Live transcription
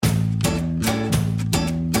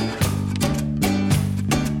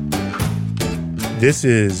This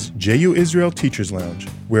is JU Israel Teachers Lounge,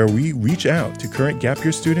 where we reach out to current Gap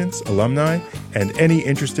Year students, alumni, and any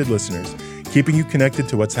interested listeners, keeping you connected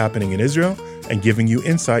to what's happening in Israel and giving you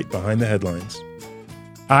insight behind the headlines.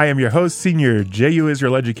 I am your host, Senior JU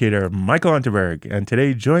Israel educator Michael Unterberg, and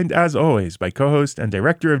today joined as always by co-host and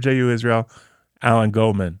director of JU Israel, Alan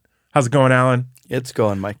Goldman. How's it going, Alan? It's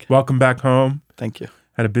going, Mike. Welcome back home. Thank you.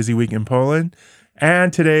 Had a busy week in Poland.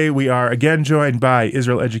 And today we are again joined by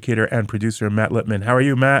Israel educator and producer Matt Lippman. How are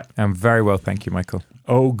you, Matt? I'm very well, thank you, Michael.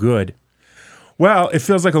 Oh, good. Well, it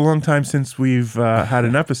feels like a long time since we've had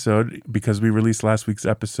an episode because we released last week's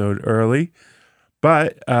episode early.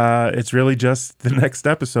 But it's really just the next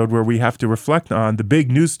episode where we have to reflect on the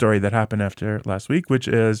big news story that happened after last week, which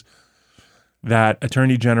is that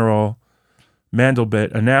Attorney General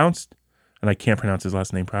Mandelblit announced, and I can't pronounce his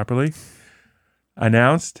last name properly,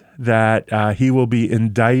 announced that he will be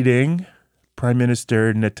indicting Prime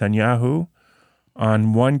Minister Netanyahu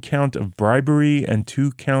on 1 count of bribery and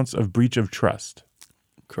 2 counts of breach of trust.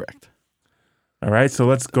 Correct. All right, so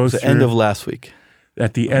let's go through. The end of last week.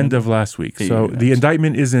 At the end of last week. So the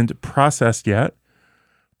indictment isn't processed yet,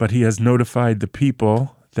 but he has notified the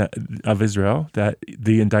people of Israel that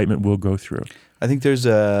the indictment will go through. I think there's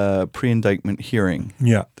a pre-indictment hearing.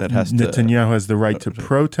 Yeah. That has Netanyahu has the right to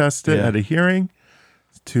protest it at a hearing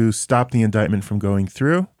to stop the indictment from going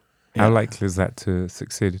through. How likely is that to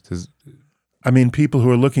succeed? I mean, people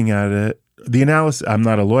who are looking at it, the analysis, I'm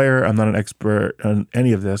not a lawyer, I'm not an expert on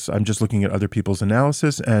any of this. I'm just looking at other people's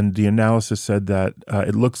analysis. And the analysis said that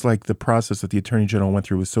it looks like the process that the Attorney General went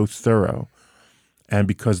through was so thorough. And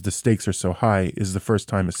because the stakes are so high, is the first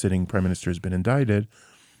time a sitting prime minister has been indicted,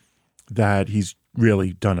 that he's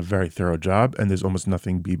really done a very thorough job. And there's almost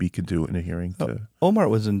nothing Bibi can do in a hearing. Omar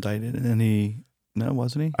was indicted and then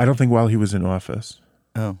wasn't he? I don't think while he was in office.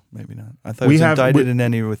 Oh, maybe not. I thought he was indicted and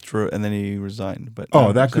then he withdrew and then he resigned. But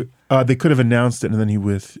they could have announced it and then he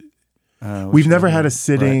we've never had a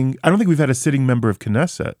sitting. Right. I don't think we've had a sitting member of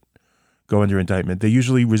Knesset go under indictment. They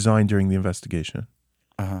usually resign during the investigation.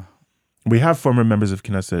 We have former members of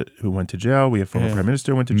Knesset who went to jail. We have former prime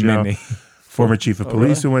minister who went to jail. Many. Former chief of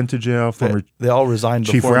police who went to jail. Former they all resigned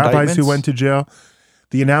chief before rabbis who went to jail.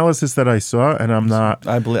 The analysis that I saw, and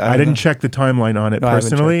I didn't check the timeline on it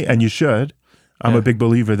personally, and you should. I'm a big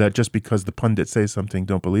believer that just because the pundits say something,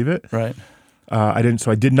 don't believe it. Right. I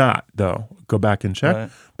did not, though, go back and check.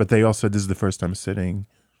 Right. But they all said this is the first time a sitting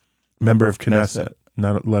member of Knesset,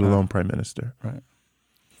 not let alone prime minister. Right.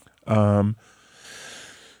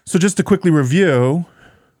 So just to quickly review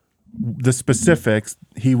the specifics,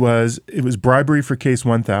 it was bribery for case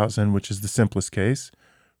 1000, which is the simplest case.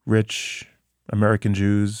 Rich American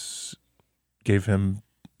Jews gave him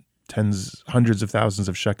hundreds of thousands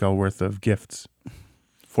of shekel worth of gifts.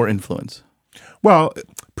 For influence. Well,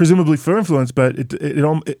 presumably for influence, but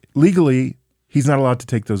it legally, he's not allowed to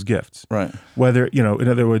take those gifts. Right. Whether, in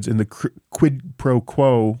other words, in the quid pro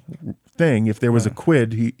quo thing, if there was a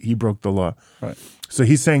quid, he broke the law. Right. So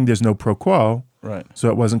he's saying there's no pro quo, right? So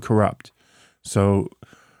it wasn't corrupt. So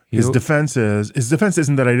his defense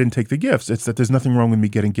isn't that I didn't take the gifts. It's that there's nothing wrong with me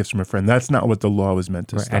getting gifts from a friend. That's not what the law was meant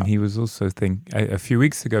to stop. And he was also a few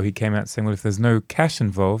weeks ago, he came out saying, well, if there's no cash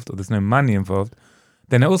involved or there's no money involved,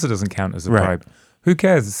 then it also doesn't count as a bribe. Who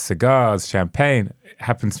cares? Cigars, champagne, it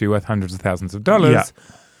happens to be worth hundreds of thousands of dollars. Yeah.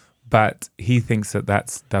 But he thinks that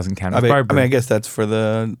doesn't count as bribery. I guess that's for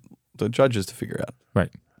the judges to figure out. Right.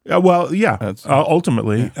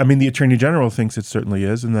 Ultimately, I mean, the Attorney General thinks it certainly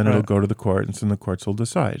is, and then it'll go to the courts, and the courts will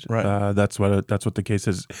decide. Right. That's what the case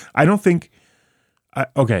is. I don't think.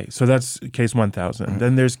 Okay, so that's case 1000. Mm-hmm.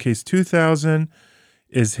 Then there's case 2000,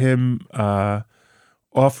 is him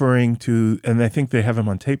offering to, and I think they have him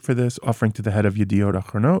on tape for this, offering to the head of Yediot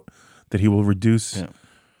Achronot that he will reduce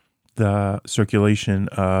the circulation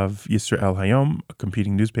of Yisrael Hayom, a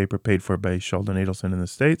competing newspaper paid for by Sheldon Adelson in the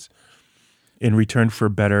States, in return for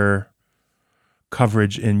better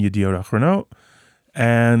coverage in Yediot Achronot.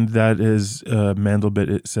 And that is, Mandelblit,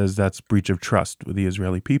 it says that's breach of trust with the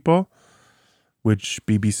Israeli people, which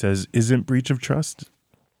Bibi says isn't breach of trust.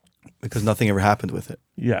 Because nothing ever happened with it.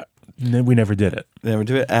 Yeah, we never did it.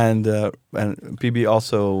 And Bibi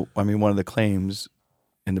also, one of the claims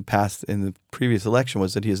in the previous election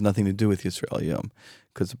was that he has nothing to do with Yisrael Hayom,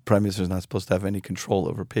 because the prime minister is not supposed to have any control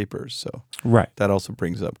over papers. So that also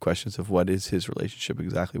brings up questions of what is his relationship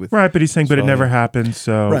exactly with. Right, but he's saying, but it never happened.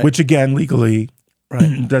 So, which again, legally,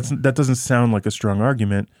 that doesn't sound like a strong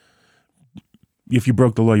argument. If you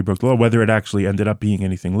broke the law, you broke the law. Whether it actually ended up being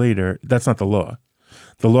anything later, that's not the law.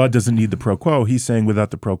 The law doesn't need the pro quo. He's saying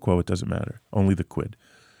without the pro quo, it doesn't matter. Only the quid.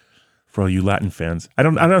 For all you Latin fans,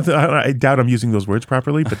 I doubt I'm using those words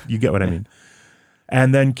properly, but you get what I mean.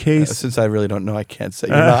 And then case Since I really don't know, I can't say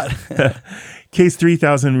you're not. case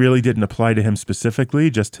 3000 really didn't apply to him specifically,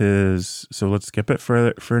 just his. So let's skip it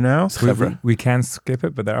for now. We can skip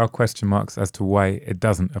it, but there are question marks as to why it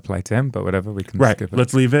doesn't apply to him. But whatever, we can skip it.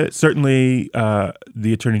 Let's leave it. Certainly,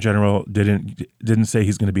 the Attorney General didn't say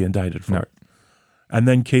he's going to be indicted for it. And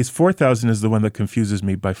then case 4000 is the one that confuses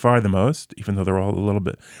me by far the most, even though they're all a little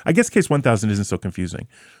bit. I guess case 1000 isn't so confusing.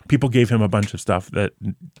 People gave him a bunch of stuff that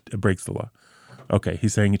breaks the law. Okay,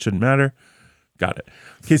 he's saying it shouldn't matter. Got it.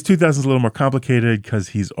 Case 2000 is a little more complicated because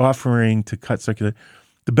he's offering to cut circulation.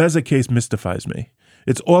 The Bezic case mystifies me.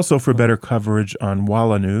 It's also for better coverage on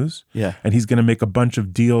Walla News. Yeah. And he's going to make a bunch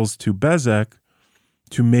of deals to Bezic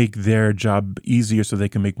to make their job easier so they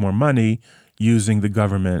can make more money using the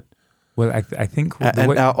government. Well, I think...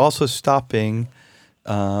 now also stopping... it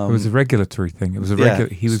was a regulatory thing. It was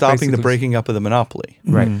he was stopping the breaking up of the monopoly.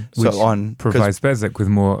 Right. Mm-hmm. Which provides Bezic with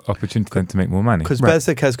more opportunity then to make more money. Because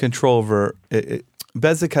Bezic has control over...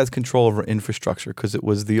 Bezic has control over infrastructure because it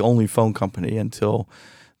was the only phone company until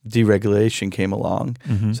deregulation came along.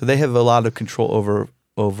 Mm-hmm. So they have a lot of control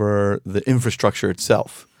over the infrastructure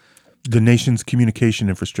itself. The nation's communication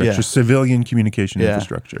infrastructure, civilian communication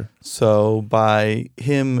infrastructure. So by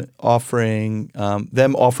him offering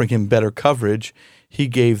him better coverage, he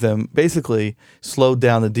gave them basically slowed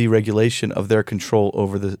down the deregulation of their control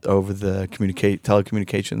over the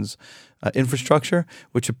telecommunications infrastructure,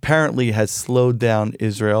 which apparently has slowed down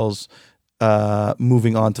Israel's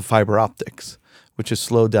moving on to fiber optics, which has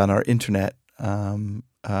slowed down our internet.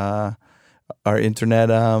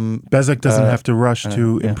 Bezic doesn't have to rush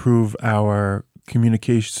to improve our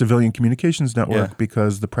civilian communications network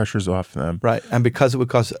because the pressure's off them. Right, and because it would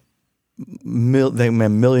cost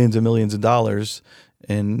millions and millions of dollars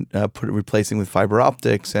in replacing with fiber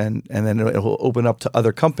optics, and then it will open up to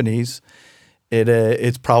other companies.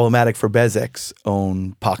 It's problematic for Bezic's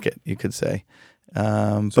own pocket, you could say.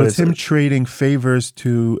 So it's him trading favors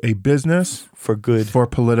to a business for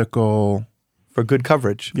political. For good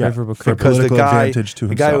coverage, for political advantage to himself.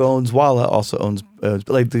 The guy who owns Walla also owns,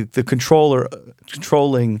 like the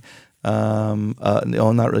controlling,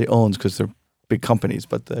 not really owns because they're big companies,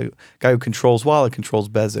 but the guy who controls Walla controls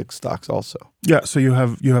Bezic stocks also. Yeah, so you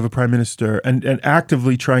have a prime minister and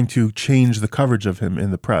actively trying to change the coverage of him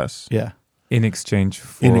in the press. Yeah, in exchange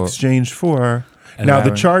for. Now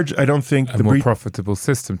the charge, I don't think a more profitable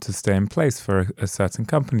system to stay in place for a certain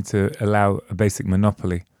company to allow a basic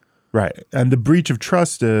monopoly. Right. And the breach of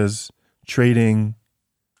trust is trading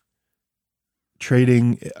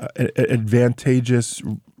advantageous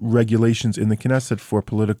regulations in the Knesset for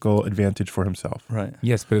political advantage for himself. Right.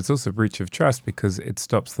 Yes, but it's also a breach of trust because it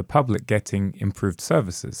stops the public getting improved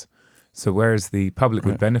services. So whereas the public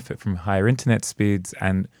would benefit from higher internet speeds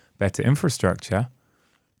and better infrastructure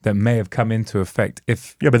that may have come into effect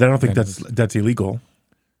if... Yeah, but I don't think that's illegal.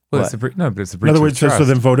 Well, it's a breach of trust. In other words, so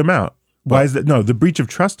then vote him out. Why is that? No, the breach of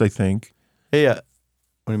trust, I think. Yeah.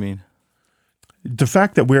 What do you mean? The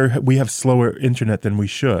fact that we have slower internet than we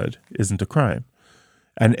should isn't a crime.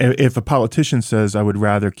 And if a politician says, I would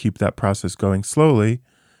rather keep that process going slowly,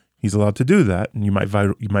 he's allowed to do that. And you might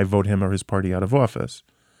vote him or his party out of office.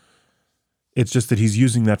 It's just that he's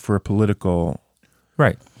using that for a political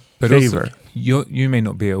favor. Also, you may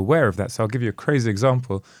not be aware of that. So I'll give you a crazy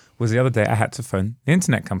example. Was the other day I had to phone the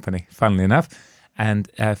internet company, funnily enough.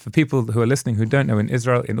 And for people who are listening who don't know, in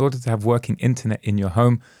Israel, in order to have working internet in your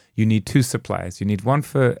home, you need two suppliers. You need one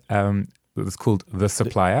for that's called the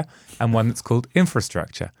supplier and one that's called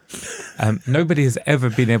infrastructure. Nobody has ever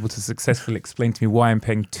been able to successfully explain to me why I'm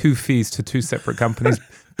paying two fees to two separate companies.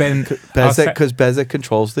 Because Bezic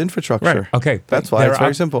controls the infrastructure. Right. Okay. That's why it's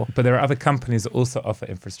very simple. But there are other companies that also offer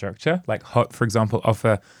infrastructure, like HOT, for example,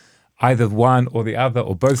 offer either one or the other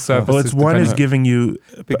or both services. Well, one is giving you.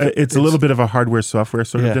 It's a little bit of a hardware-software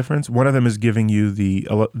sort of difference. One of them is giving you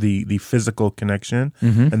the physical connection,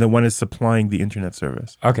 and then one is supplying the internet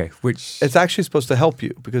service. Okay, which it's actually supposed to help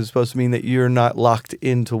you because it's supposed to mean that you're not locked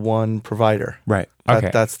into one provider. Right.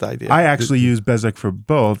 That's the idea. I actually use Bezic for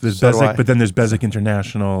both. There's Bezic, but then there's Bezic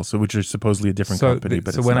International, which is supposedly a different company.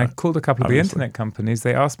 So when I called a couple of the internet companies,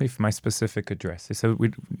 they asked me for my specific address. They said,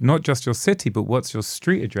 not just your city, but what's your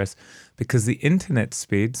street address? Because the internet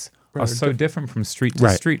speeds are so different from street to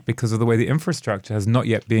street because of the way the infrastructure has not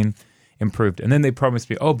yet been improved. And then they promised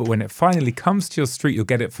me, but when it finally comes to your street, you'll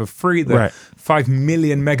get it for free, the 5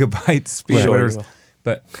 million megabyte speed.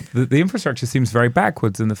 But the infrastructure seems very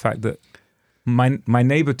backwards in the fact that my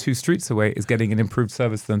neighbor 2 streets away is getting an improved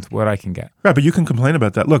service than what I can get. Right, but you can complain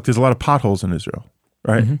about that. Look, there's a lot of potholes in Israel,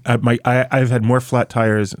 right? Mm-hmm. I've had more flat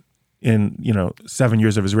tires in 7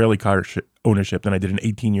 years of Israeli car ownership than I did in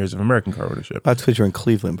 18 years of American car ownership. That's because you're in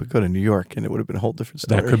Cleveland, but go to New York and it would have been a whole different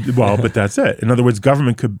story. But that's it. In other words,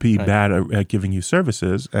 government could be bad at giving you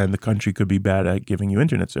services, and the country could be bad at giving you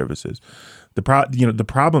internet services. The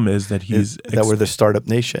problem is that we're the startup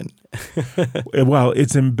nation. Well,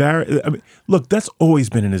 it's embarrassing. I mean, look, that's always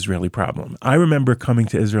been an Israeli problem. I remember coming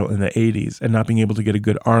to Israel in the 80s and not being able to get a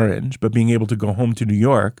good orange, but being able to go home to New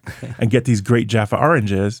York and get these great Jaffa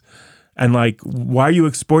oranges. And like, why are you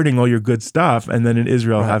exporting all your good stuff and then in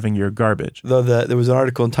Israel having your garbage? Though there was an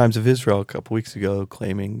article in Times of Israel a couple weeks ago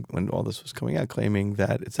claiming, when all this was coming out, claiming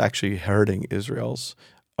that it's actually hurting Israel's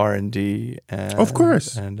R&D. Of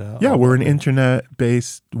course. We're an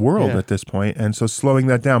internet-based world at this point, and so slowing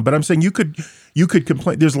that down. But I'm saying you could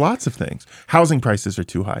complain. There's lots of things. Housing prices are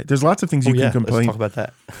too high. There's lots of things you can complain. Let's talk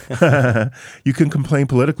about that. You can complain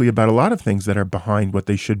politically about a lot of things that are behind what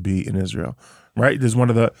they should be in Israel, right? There's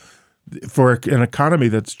for an economy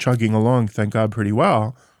that's chugging along, thank God, pretty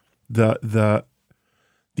well, the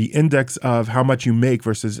index of how much you make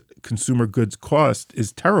versus consumer goods cost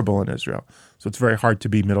is terrible in Israel. So it's very hard to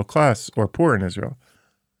be middle class or poor in Israel.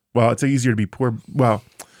 Well, it's easier to be poor. Well,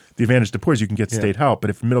 the advantage to poor is you can get state help, but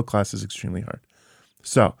if middle class is extremely hard.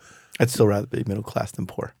 So I'd still rather be middle class than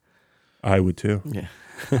poor. I would too. Yeah.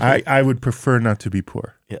 I would prefer not to be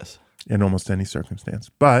poor. Yes. In almost any circumstance.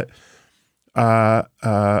 But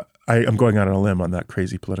I'm going out on a limb on that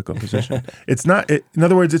crazy political position. It's not. In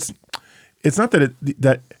other words, it's not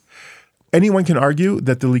that anyone can argue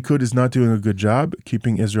that the Likud is not doing a good job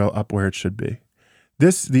keeping Israel up where it should be.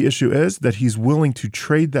 The issue is that he's willing to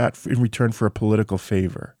trade that in return for a political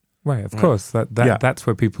favor. Right, of course. That's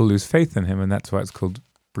where people lose faith in him, and that's why it's called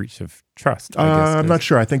breach of trust. I'm not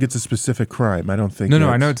sure. I think it's a specific crime. I don't think. No,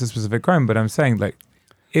 I know it's a specific crime, but I'm saying, like,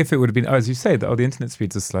 if it would have been, as you say, that the internet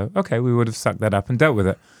speeds are slow, okay, we would have sucked that up and dealt with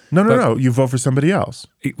it. No. You vote for somebody else.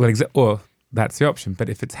 Or that's the option. But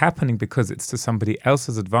if it's happening because it's to somebody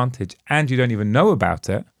else's advantage and you don't even know about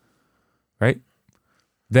it, right?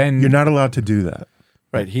 Then you're not allowed to do that.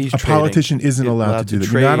 Right. A politician isn't allowed to do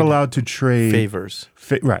that. You're not allowed to trade favors.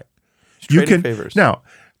 Right. You can favors. Now,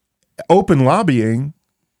 open lobbying.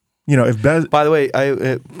 By the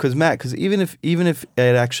way, because even if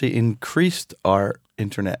it actually increased our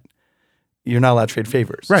internet, you're not allowed to trade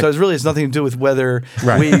favors. Right. So it's nothing to do with whether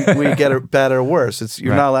we get it better or worse.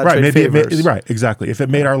 You're not allowed to trade favors. Right, exactly. If it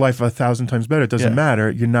made our life 1,000 times better, it doesn't matter.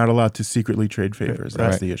 You're not allowed to secretly trade favors.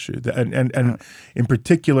 That's the issue. And in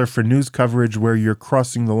particular for news coverage where you're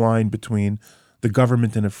crossing the line between the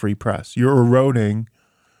government and a free press. You're eroding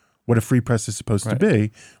what a free press is supposed to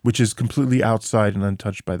be, which is completely outside and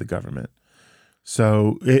untouched by the government.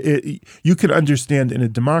 So you could understand in a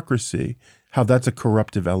democracy how that's a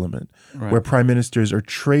corruptive element, where prime ministers are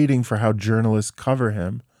trading for how journalists cover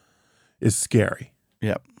him is scary.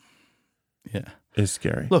 Yep. Yeah. Is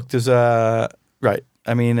scary. Look, there's right.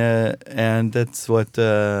 I mean, and that's what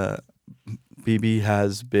Bibi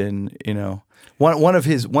has been, one of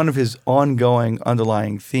his ongoing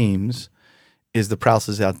underlying themes is the press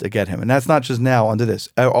is out to get him. And that's not just now under this,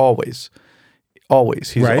 always.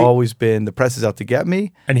 He's always been, the press is out to get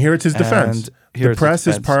me. And here it's his defense. The press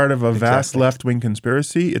is part of a vast left-wing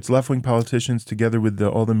conspiracy. It's left-wing politicians together with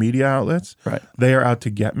all the media outlets. Right. They are out to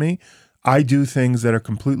get me. I do things that are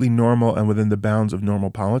completely normal and within the bounds of normal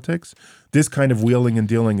politics. This kind of wheeling and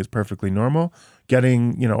dealing is perfectly normal.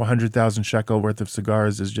 Getting, 100,000 shekel worth of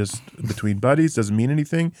cigars is just between buddies, doesn't mean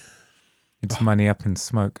anything. It's money up in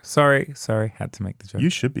smoke. Sorry, had to make the joke. You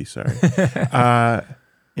should be sorry.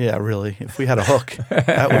 Yeah, really. If we had a hook,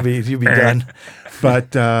 you'd be done.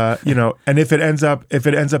 But and if it ends up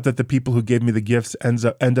that the people who gave me the gifts end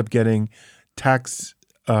up getting tax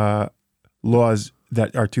laws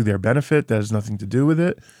that are to their benefit, that has nothing to do with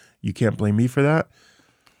it. You can't blame me for that.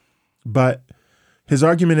 But his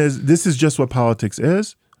argument is this is just what politics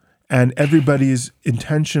is, and everybody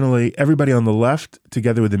on the left,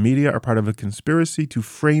 together with the media, are part of a conspiracy to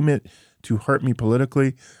frame it to hurt me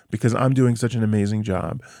politically because I'm doing such an amazing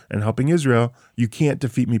job and helping Israel. You can't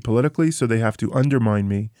defeat me politically, so they have to undermine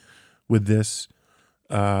me with this,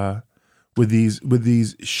 with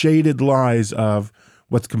these shaded lies of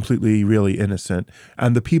what's completely really innocent,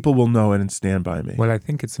 and the people will know it and stand by me. Well, I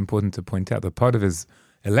think it's important to point out that part of his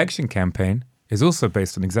election campaign is also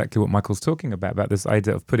based on exactly what Michael's talking about this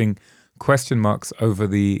idea of putting question marks over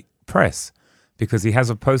the press. Because he has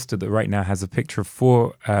a poster that right now has a picture of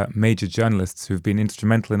 4 major journalists who've been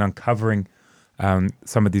instrumental in uncovering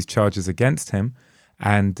some of these charges against him.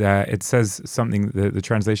 And it says something, the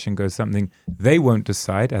translation goes something, they won't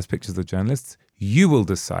decide as pictures of journalists, you will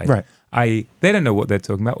decide. Right. They don't know what they're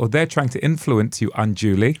talking about, or they're trying to influence you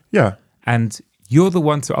unduly. Yeah. And You're the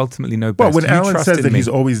one to ultimately know Well, best. when You Alan trust says in that me. he's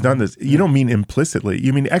always done this, you don't mean implicitly.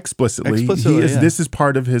 You mean explicitly. Explicitly, yeah. This is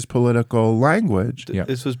part of his political language. Yeah.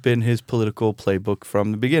 This has been his political playbook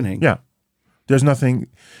from the beginning. Yeah. There's nothing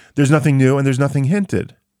new and there's nothing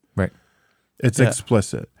hinted. Right. It's Yeah.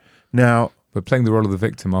 explicit. Now, But playing the role of the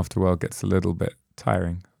victim after a while gets a little bit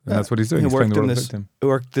tiring. And that's what he's doing. He He's playing worked the in role of this. victim. It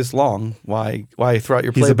worked this long. Why throw out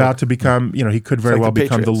your playbook? he's about to become, he could very like well the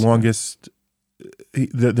become Patriots. the longest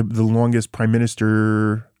the longest prime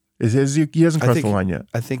minister. He hasn't crossed the line yet.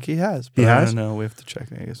 I think he has. He But I has? don't know. We have to check.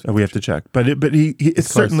 I guess We have to check. But it's close.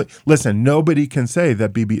 certainly, listen, nobody can say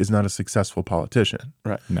that Bibi is not a successful politician.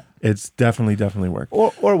 Right. No. It's definitely worked.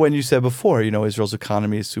 Or when you said before, Israel's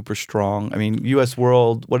economy is super strong. I mean, U.S.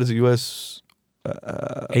 world. What is it? U.S.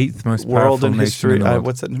 Eighth most world powerful in nation history. in the world.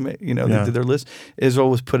 What's that? They Yeah. did their list. Israel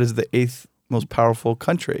was put as the 8th most powerful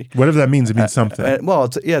country. Whatever that means, it means something.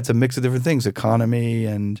 It's a mix of different things: economy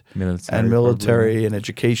and military, and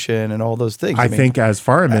education and all those things. I think as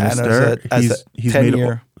foreign and as minister,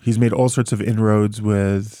 a he's made all sorts of inroads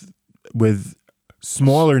with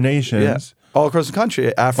smaller nations all across the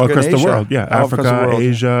country, Africa, all across and the Asia. world. Yeah, All across the Africa, world.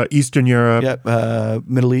 Asia, Eastern Europe. Yeah,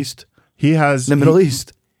 Middle East. He has The Middle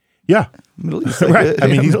East. Yeah, Middle East. right. I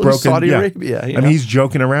mean, he's Middle East, broken. Saudi yeah. Arabia. I mean, he's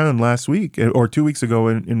joking around last week or 2 weeks ago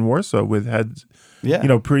in Warsaw with heads,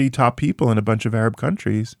 pretty top people in a bunch of Arab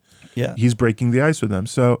countries. Yeah. He's breaking the ice with them.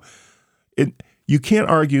 So you can't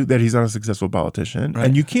argue that he's not a successful politician, Right.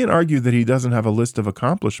 and you can't argue that he doesn't have a list of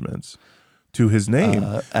accomplishments to his name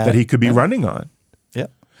that he could be running on. Yeah.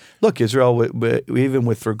 Look, Israel, even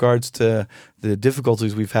with regards to the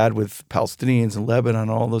difficulties we've had with Palestinians and Lebanon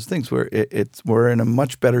and all those things, we're in a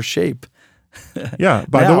much better shape. Yeah.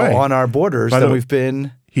 By now the way, on our borders than we've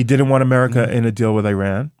been. He didn't want America in a deal with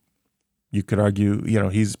Iran. You could argue,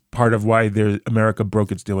 he's part of why America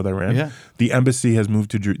broke its deal with Iran. Yeah. The embassy has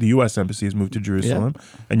moved to the U.S. embassy has moved to Jerusalem,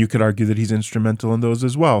 and you could argue that he's instrumental in those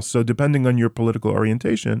as well. So depending on your political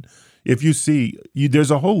orientation, if you see,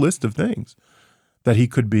 there's a whole list of things that he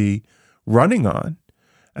could be running on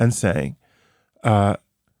and saying, vote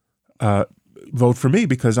for me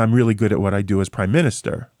because I'm really good at what I do as prime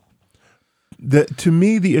minister. To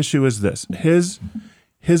me, the issue is this: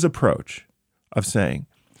 his approach of saying,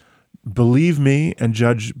 believe me and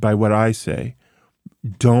judge by what I say.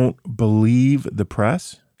 Don't believe the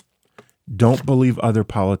press. Don't believe other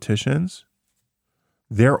politicians.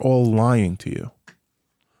 They're all lying to you.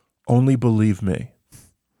 Only believe me.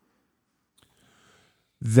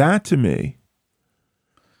 That to me,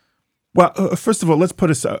 well, first of all, let's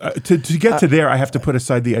put aside, to get to there, I have to put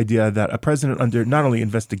aside the idea that a president under not only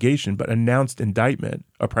investigation, but announced indictment,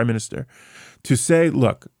 a prime minister, to say,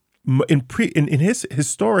 look,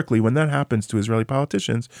 historically, when that happens to Israeli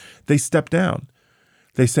politicians, they step down.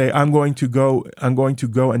 They say, I'm going to go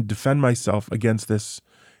and defend myself against this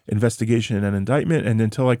investigation and indictment. And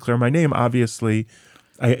until I clear my name, obviously,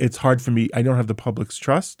 it's hard for me. I don't have the public's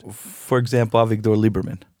trust. For example, Avigdor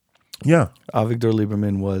Lieberman. Yeah. Avigdor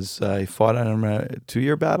Lieberman he fought on a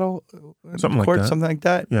 2-year battle in Something like court, that. something like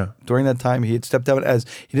that. Yeah. During that time, he had stepped out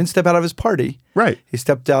he didn't step out of his party. Right. He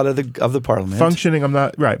stepped out of the parliament. Functioning, I'm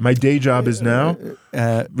not, right. My day job is now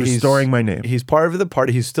restoring my name. He's part of the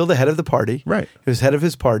party. He's still the head of the party. Right. He was head of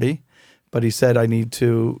his party, but he said, I need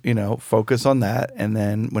to, focus on that. And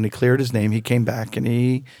then when he cleared his name, he came back and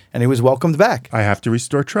he was welcomed back. I have to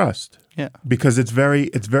restore trust. Yeah. Because it's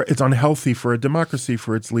unhealthy for a democracy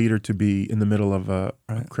for its leader to be in the middle of a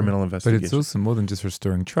criminal investigation. But it's also more than just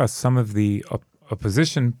restoring trust. Some of the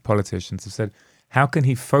opposition politicians have said, how can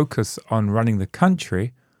he focus on running the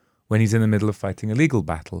country when he's in the middle of fighting a legal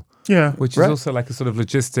battle? Yeah. Which is also like a sort of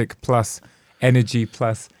logistic plus energy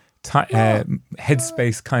plus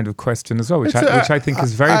headspace kind of question as well, which I think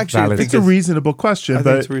is very valid. It's a reasonable question. I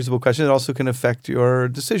think it's a reasonable question. It also can affect your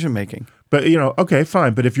decision making. But, okay,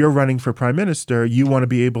 fine. But if you're running for prime minister, you want to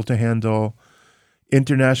be able to handle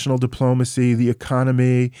international diplomacy, the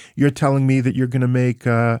economy. You're telling me that you're going to make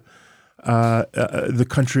the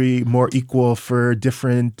country more equal for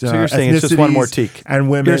different so you're saying it's just one more teak. And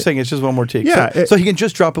women. You're saying it's just one more teak. Yeah. So he can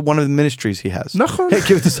just drop one of the ministries he has.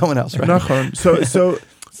 Give it to someone else, right? So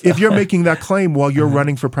if you're making that claim while you're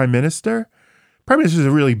running for prime minister is a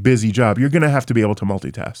really busy job. You're going to have to be able to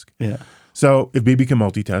multitask. Yeah. So if Bibi can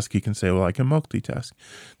multitask, he can say, well, I can multitask.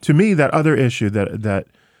 To me, that other issue that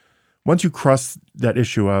once you cross that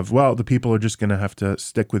issue of, well, the people are just going to have to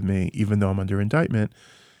stick with me even though I'm under indictment,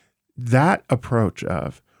 that approach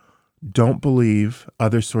of don't believe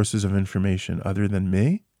other sources of information other than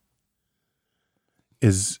me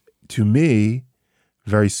is, to me,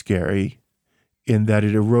 very scary in that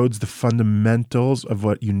it erodes the fundamentals of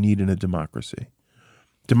what you need in a democracy.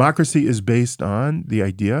 Democracy is based on the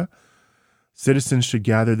idea citizens should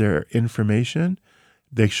gather their information,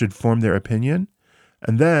 they should form their opinion,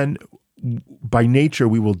 and then by nature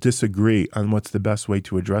we will disagree on what's the best way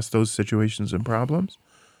to address those situations and problems.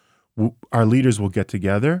 Our leaders will get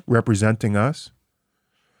together representing us,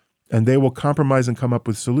 and they will compromise and come up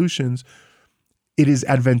with solutions. It is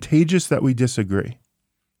advantageous that we disagree.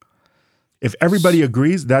 If everybody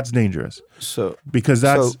agrees, that's dangerous. So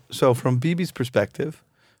from Bibi's perspective,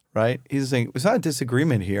 right? He's saying it's not a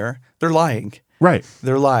disagreement here. They're lying. Right.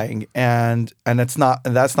 They're lying, and that's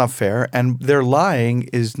not fair. And their lying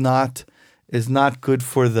is not good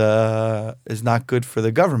for the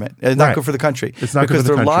government. It's not good for the country. It's not good because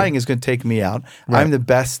for the their country. lying is going to take me out. Right. I'm the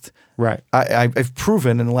best. Right. I've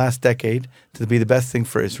proven in the last decade to be the best thing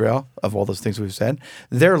for Israel of all those things we've said.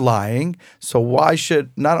 They're lying. So why should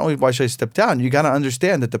I step down? You got to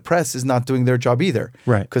understand that the press is not doing their job either.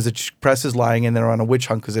 Right. Because the press is lying and they're on a witch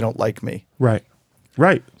hunt because they don't like me. Right.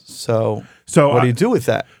 Right. So what do you do with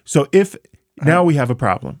that? So if now we have a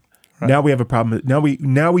problem. Right. Now we have a problem.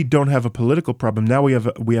 Now we don't have a political problem. Now we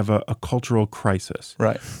have a cultural crisis.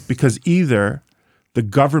 Right. Because either the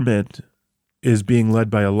government is being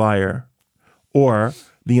led by a liar, or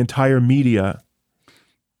the entire media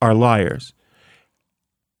are liars.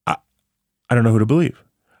 I don't know who to believe.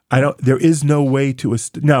 There is no way to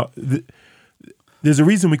there's a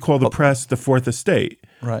reason we call the press the fourth estate.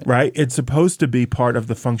 Right. Right? It's supposed to be part of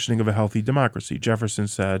the functioning of a healthy democracy. Jefferson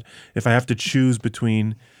said, if I have to choose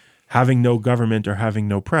between having no government or having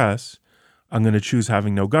no press, I'm going to choose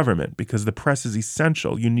having no government, because the press is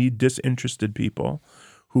essential. You need disinterested people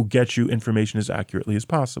who get you information as accurately as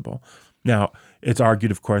possible. Now, it's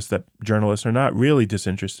argued, of course, that journalists are not really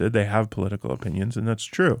disinterested. They have political opinions, and that's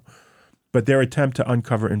true. But their attempt to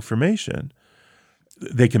uncover information,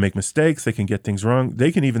 they can make mistakes, they can get things wrong, they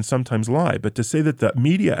can even sometimes lie. But to say that the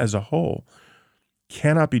media as a whole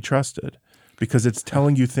cannot be trusted because it's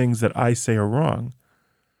telling you things that I say are wrong,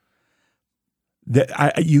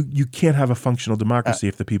 you can't have a functional democracy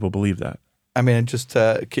if the people believe that. I mean, just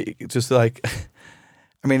like,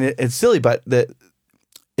 I mean, it's silly, but that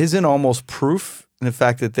isn't almost proof in the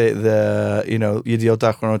fact that the Yediot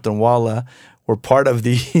Achronot and Walla were part of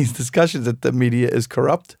these discussions that the media is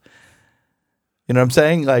corrupt. You know what I'm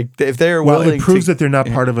saying? Like, if they're willing, it proves that they're not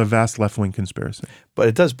part of a vast left-wing conspiracy. But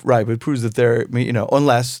it does, right? But it proves that they're,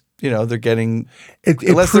 unless they're getting,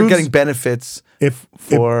 they're getting benefits. It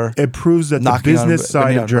proves that the business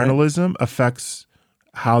side of journalism affects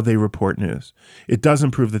how they report news. It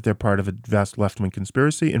doesn't prove that they're part of a vast left-wing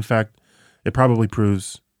conspiracy. In fact, it probably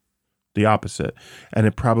proves the opposite. And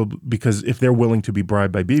it probably, because if they're willing to be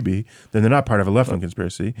bribed by Bibi, then they're not part of a left-wing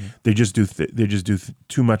conspiracy. Mm-hmm. They just do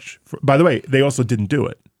too much. By the way, they also didn't do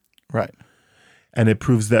it. Right. And it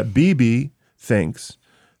proves that Bibi thinks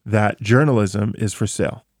that journalism is for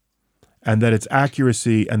sale, and that its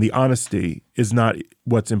accuracy and the honesty is not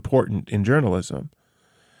what's important in journalism.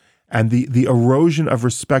 And the erosion of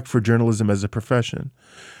respect for journalism as a profession.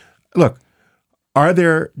 Look, are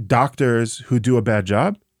there doctors who do a bad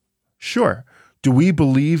job? Sure. Do we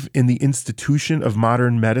believe in the institution of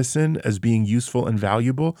modern medicine as being useful and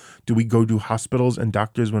valuable? Do we go to hospitals and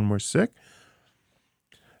doctors when we're sick?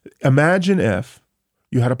 Imagine if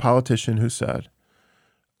you had a politician who said,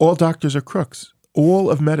 all doctors are crooks. All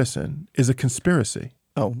of medicine is a conspiracy.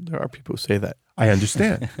 Oh, there are people who say that. I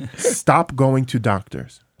understand. Stop going to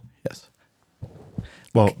doctors. Yes.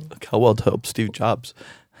 Well, look how well to help Steve Jobs.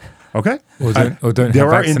 Okay. Or don't have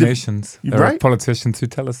vaccinations. There are politicians who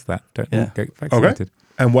tell us that. Don't get vaccinated. Okay.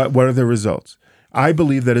 And what are the results? I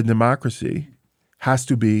believe that a democracy has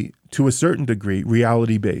to be, to a certain degree,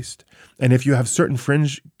 reality-based. And if you have certain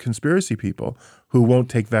fringe conspiracy people who won't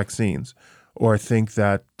take vaccines or think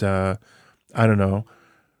that,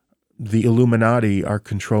 the Illuminati are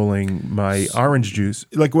controlling my orange juice,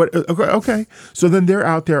 like what? Okay. So then they're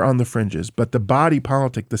out there on the fringes. But the body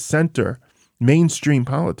politic, the center, mainstream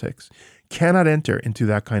politics cannot enter into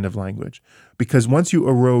that kind of language, because once you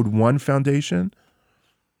erode one foundation,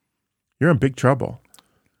 you're in big trouble.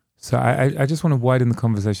 So I just want to widen the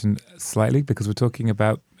conversation slightly, because we're talking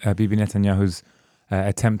about Bibi Netanyahu's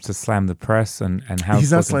attempt to slam the press and how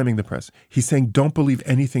he's not slamming the press. He's saying don't believe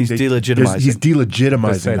anything. He's delegitimizing. He's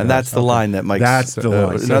delegitimizing, and that's the line that Mike's. That's the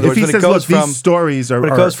line. In other words, if he says, "Look, these stories are,"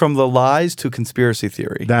 it goes from the lies to conspiracy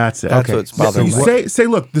theory. That's it. That's what's bothering me. Say,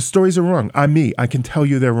 look, the stories are wrong. I'm me. I can tell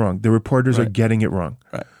you they're wrong. The reporters are getting it wrong.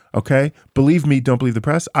 Right. Okay. Believe me. Don't believe the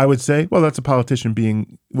press. I would say, well, that's a politician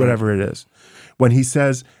being whatever it is. When he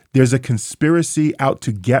says there's a conspiracy out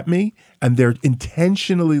to get me, and they're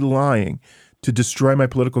intentionally lying to destroy my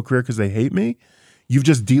political career because they hate me, you've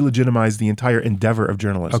just delegitimized the entire endeavor of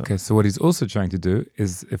journalism. Okay, so what he's also trying to do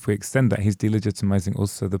is, if we extend that, he's delegitimizing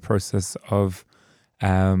also the process of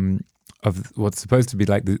what's supposed to be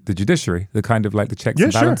like the judiciary, the kind of like the checks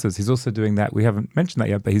and balances. He's also doing that. We haven't mentioned that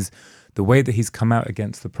yet, but the way that he's come out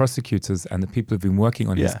against the prosecutors and the people who've been working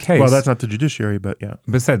on his case. Well, that's not the judiciary, but yeah.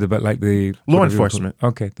 But like the law enforcement.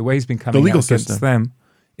 Okay, the way he's been coming legal out against system. them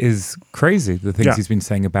is crazy. The things he's been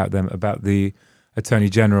saying about them, about the Attorney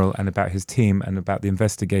General and about his team and about the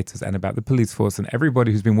investigators and about the police force and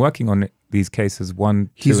everybody who's been working on these cases, 1,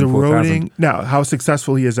 2, He's and 4,000. eroding. Now, how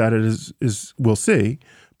successful he is at it is we'll see,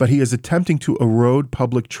 but he is attempting to erode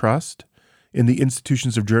public trust in the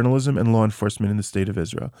institutions of journalism and law enforcement in the state of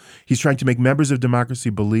Israel. He's trying to make members of democracy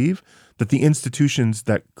believe that the institutions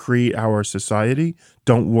that create our society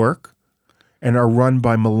don't work and are run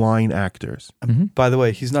by malign actors. By the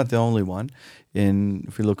way, he's not the only one.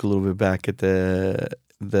 If we look a little bit back at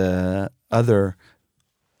the other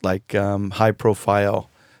high profile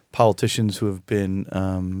politicians who have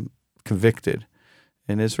been convicted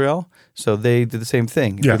in Israel, so they did the same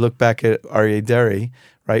thing. If you look back at Aryeh Deri,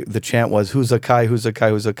 right, the chant was "Who's Zakai? Who's Zakai?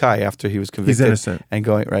 Who's Zakai?" After he was convicted, he's innocent, and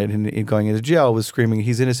going into jail, was screaming,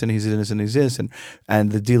 "He's innocent! He's innocent! He's innocent!"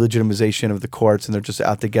 And the delegitimization of the courts, and they're just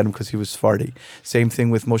out to get him because he was Sephardi. Same thing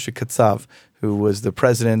with Moshe Katsav, who was the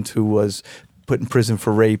president, who was put in prison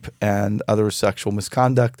for rape and other sexual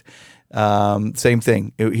misconduct. Same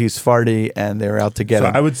thing. He's Sephardi, and they're out to get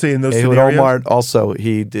him. I would say in those Ehud scenarios, Olmert also,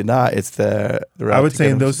 he did not. It's I would say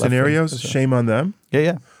in those scenarios, shame on them.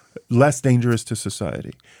 Yeah. Less dangerous to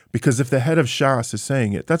society, because if the head of Shas is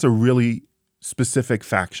saying it, that's a really specific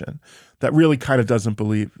faction that really kind of doesn't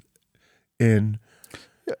believe in.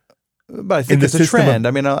 But I think it's a trend.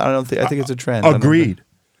 I think it's a trend. Agreed.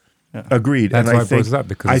 Agreed. That's and why I brought it up,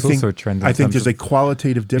 because it's also a trend. I think there's a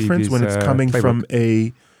qualitative difference when it's coming from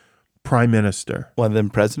a prime minister. Well, then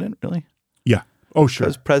president, really? Yeah. Oh, sure.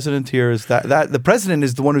 Because president here is that the president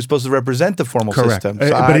is the one who's supposed to represent the formal Correct. system.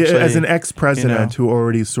 But as an ex-president who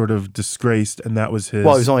already sort of disgraced, and that was his.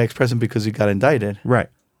 Well, he was only ex-president because he got indicted. Right.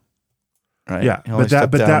 Yeah. But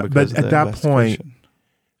at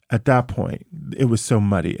that point, it was so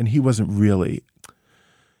muddy, and he wasn't really.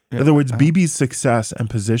 In other words, Bibi's success and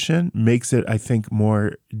position makes it, I think,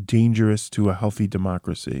 more dangerous to a healthy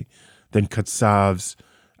democracy than Katsav's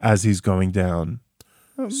as he's going down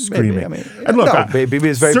screaming. Maybe. And look, Bibi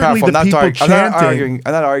is very certainly powerful. I'm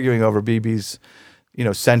not arguing over Bibi's,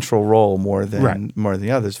 central role more than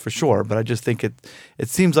the others for sure. But I just think it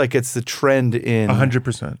seems like it's the trend in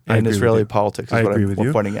 100% in Israeli politics. Is I what agree I'm with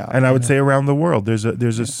you. pointing out. And I would say around the world, there's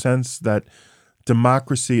a sense that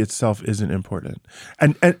democracy itself isn't important.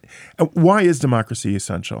 And why is democracy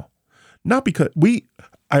essential? Not because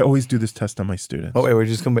I always do this test on my students. Oh wait, we're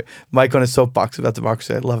just going to Mike on a soapbox about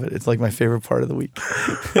democracy. I love it. It's like my favorite part of the week.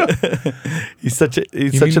 he's such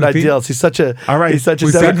an idealist. He's such a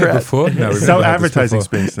Democrat. Before? No, self-advertising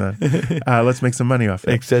space. Then let's make some money off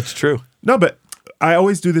it. That's true. No, but I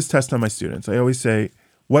always do this test on my students. I always say,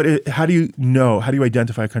 how do you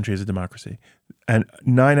identify a country as a democracy? And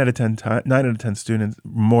 9 out of 10 students,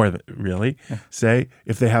 more than really, say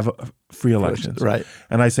if they have free elections. Right.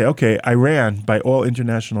 And I say, okay, Iran, by all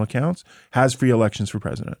international accounts, has free elections for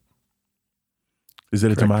president. Is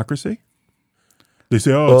it a democracy? They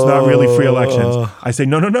say, it's not really free elections. I say,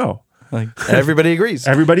 no. Everybody agrees.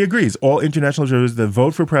 Everybody agrees. All international observers that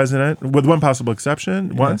vote for president, with one possible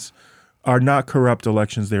exception, are not corrupt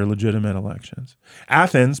elections. They are legitimate elections.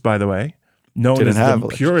 Athens, by the way, known as the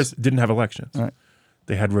purest, didn't have elections. Right.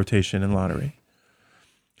 They had rotation and lottery.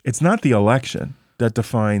 It's not the election that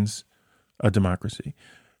defines a democracy.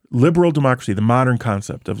 Liberal democracy, the modern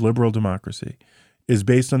concept of liberal democracy, is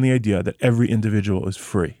based on the idea that every individual is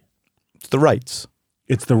free. It's the rights.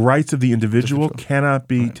 It's the rights of the individual cannot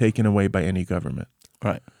be taken away by any government.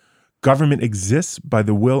 Right. Government exists by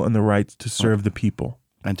the will and the right to serve the people.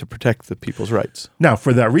 And to protect the people's rights. Now,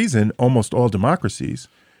 for that reason, almost all democracies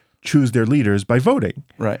choose their leaders by voting.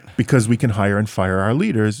 Right. Because we can hire and fire our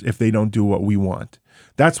leaders if they don't do what we want.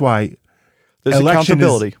 That's why there's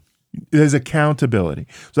accountability. There's accountability.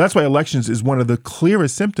 So that's why elections is one of the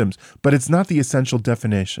clearest symptoms, but it's not the essential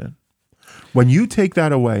definition. When you take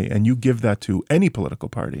that away and you give that to any political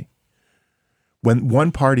party, when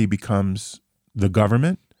one party becomes the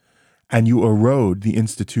government and you erode the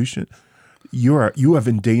institution, you have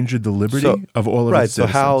endangered the liberty of all of its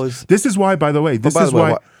citizens. This is why, by the way,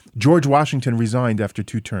 George Washington resigned after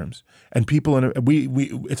 2 terms. And people,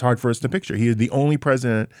 it's hard for us to picture. He is the only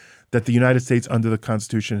president that the United States under the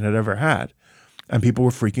Constitution had ever had. And people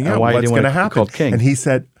were freaking out. What's going to happen? And he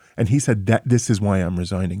said that this is why I'm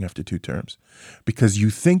resigning after 2 terms. Because you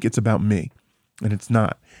think it's about me. And it's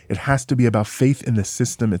not. It has to be about faith in the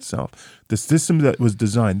system itself. The system that was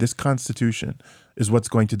designed, this Constitution, is what's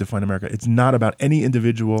going to define America. It's not about any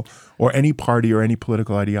individual or any party or any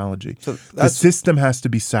political ideology. So the system has to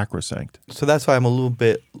be sacrosanct. So that's why I'm a little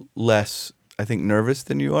bit less, I think, nervous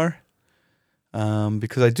than you are,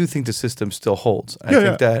 because I do think the system still holds. I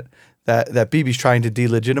think that Bibi's trying to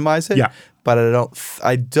delegitimize it, but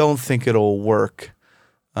I don't think it'll work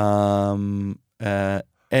anymore.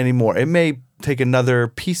 It may take another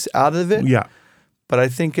piece out of it, but I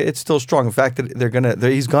think it's still strong. In fact,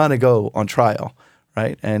 that he's gonna go on trial,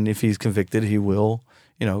 right? And if he's convicted, he will,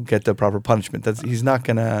 get the proper punishment. There's not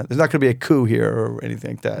gonna be a coup here or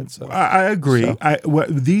anything like that. So I agree.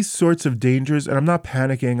 These sorts of dangers, and I'm not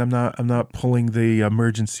panicking. I'm not pulling the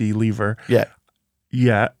emergency lever.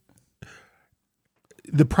 Yeah.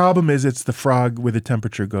 The problem is it's the frog where the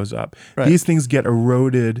temperature goes up. Right. These things get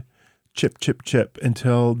eroded, chip,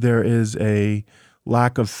 until there is a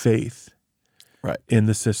lack of faith in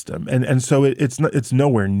the system. And so it's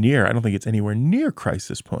nowhere near, I don't think it's anywhere near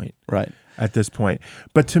crisis point at this point.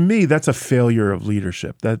 But to me, that's a failure of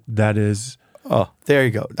leadership. That is... Oh, there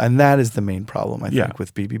you go. And that is the main problem, I think,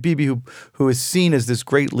 with Bibi. Bibi, who is seen as this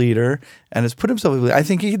great leader and has put himself... I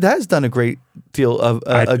think he has done a great deal of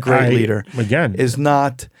a great leader. Again, is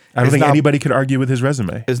not... I don't think anybody could argue with his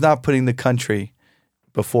resume. Is not putting the country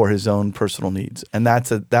before his own personal needs. And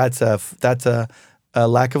that's a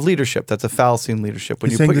lack of leadership. That's a fallacy in leadership.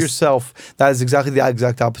 When you put yourself... That is exactly the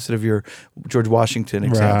exact opposite of your George Washington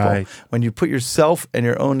example. Right. When you put yourself and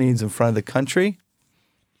your own needs in front of the country...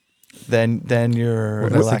 Then you're...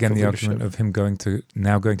 Well, that's again the argument of him going to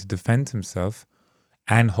defend himself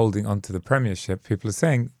and holding on to the premiership. People are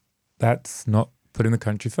saying that's not putting the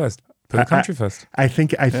country first. Put the country first. I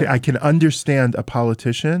think I can understand a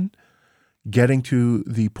politician getting to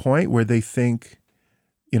the point where they think,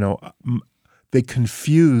 they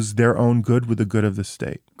confuse their own good with the good of the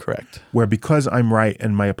state. Correct. Where because I'm right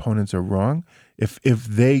and my opponents are wrong, if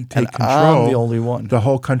they take control, I'm the only one. The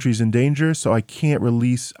whole country's in danger, so I can't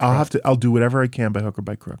release. I'll do whatever I can by hook or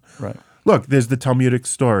by crook. Right. Look, there's the Talmudic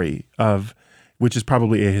story which is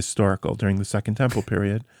probably ahistorical during the Second Temple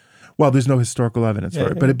period. Well, there's no historical evidence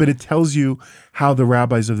for it, but it tells you how the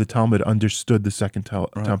rabbis of the Talmud understood the Second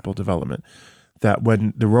Temple development. That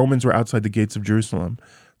when the Romans were outside the gates of Jerusalem,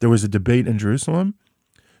 there was a debate in Jerusalem.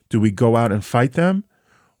 Do we go out and fight them?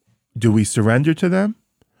 Do we surrender to them?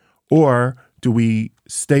 Or do we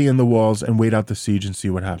stay in the walls and wait out the siege and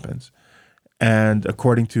see what happens? And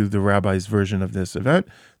according to the rabbi's version of this event,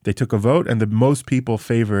 they took a vote and the most people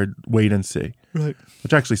favored wait and see. Right.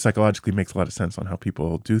 Which actually psychologically makes a lot of sense on how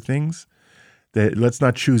people do things. Let's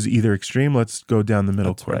not choose either extreme. Let's go down the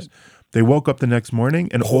middle course. Right. They woke up the next morning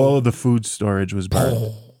and all of the food storage was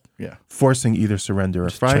burned. Forcing either surrender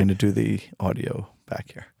or fight. Trying to do the audio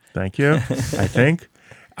back here. Thank you, I think.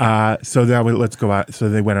 So now let's go out. So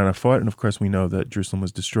they went on and fought, and of course we know that Jerusalem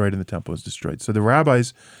was destroyed and the temple was destroyed. So the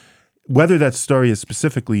rabbis, whether that story is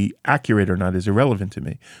specifically accurate or not is irrelevant to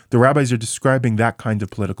me. The rabbis are describing that kind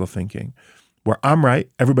of political thinking, where I'm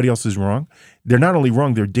right, everybody else is wrong. They're not only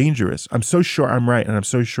wrong, they're dangerous. I'm so sure I'm right, and I'm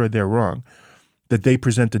so sure they're wrong, that they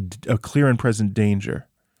present a clear and present danger.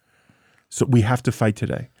 So we have to fight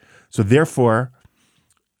today. So therefore,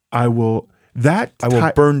 I will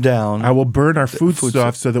burn down. I will burn our food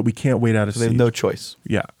stuff so that we can't wait out a siege. They have no choice.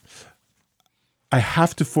 Yeah, I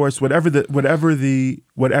have to force whatever the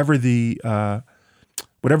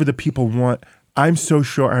people want. I'm so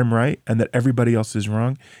sure I'm right, and that everybody else is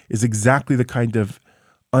wrong. Is exactly the kind of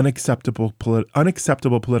unacceptable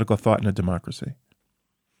political thought in a democracy.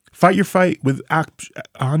 Fight your fight with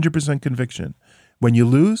 100% conviction. When you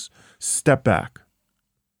lose, step back.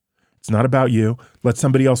 It's not about you. Let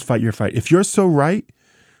somebody else fight your fight. If you're so right,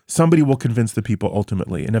 somebody will convince the people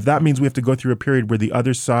ultimately. And if that means we have to go through a period where the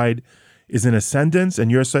other side is in ascendance and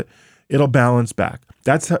your side, it'll balance back.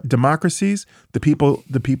 That's how democracies, the people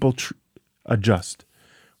adjust.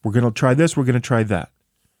 We're going to try this, we're going to try that.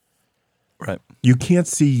 Right. You can't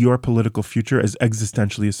see your political future as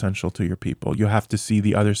existentially essential to your people. You have to see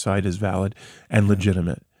the other side as valid and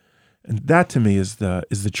legitimate. And that to me is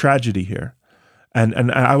the tragedy here.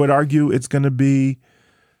 And I would argue it's going to be,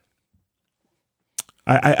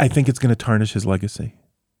 I think it's going to tarnish his legacy.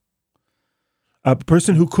 A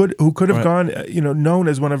person who could have gone, known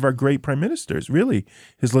as one of our great prime ministers, really,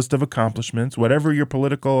 his list of accomplishments, whatever your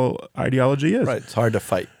political ideology is. Right, it's hard to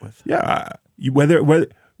fight with. Yeah,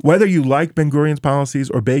 whether you like Ben-Gurion's policies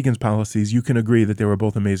or Begin's policies, you can agree that they were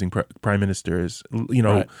both amazing prime ministers.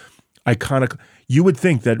 Iconic. You would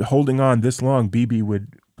think that holding on this long, Bibi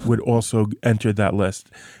would also enter that list.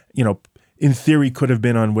 in theory, could have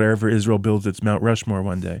been on wherever Israel builds its Mount Rushmore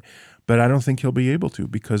one day. But I don't think he'll be able to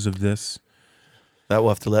because of this. That we'll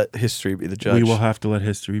have to let history be the judge. We will have to let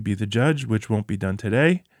history be the judge, which won't be done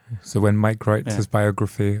today. So when Mike writes his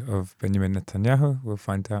biography of Benjamin Netanyahu, we'll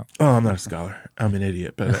find out. Oh, I'm not a scholar. I'm an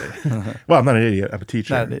idiot. But well, I'm not an idiot. I'm a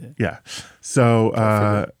teacher. Not an idiot. Yeah.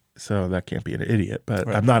 So so that can't be an idiot. But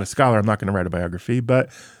I'm not a scholar. I'm not going to write a biography. But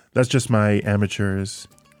that's just my amateur's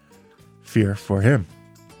fear for him.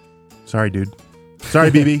 Sorry, dude.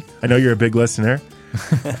 Sorry, BB. I know you're a big listener.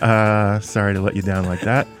 Sorry to let you down like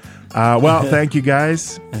that. Well, thank you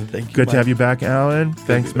guys. Thank you, Good Mike. to have you back, Alan.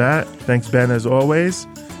 Thanks, Matt. Thanks, Ben, as always.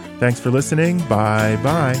 Thanks for listening.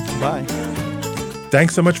 Bye-bye. Bye.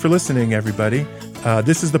 Thanks so much for listening, everybody.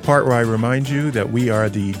 This is the part where I remind you that we are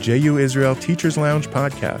the JU Israel Teachers Lounge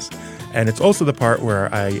podcast. And it's also the part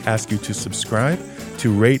where I ask you to subscribe,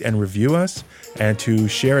 to rate and review us, and to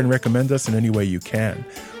share and recommend us in any way you can.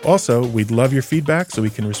 Also, we'd love your feedback so we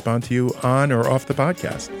can respond to you on or off the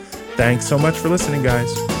podcast. Thanks so much for listening,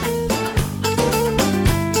 guys.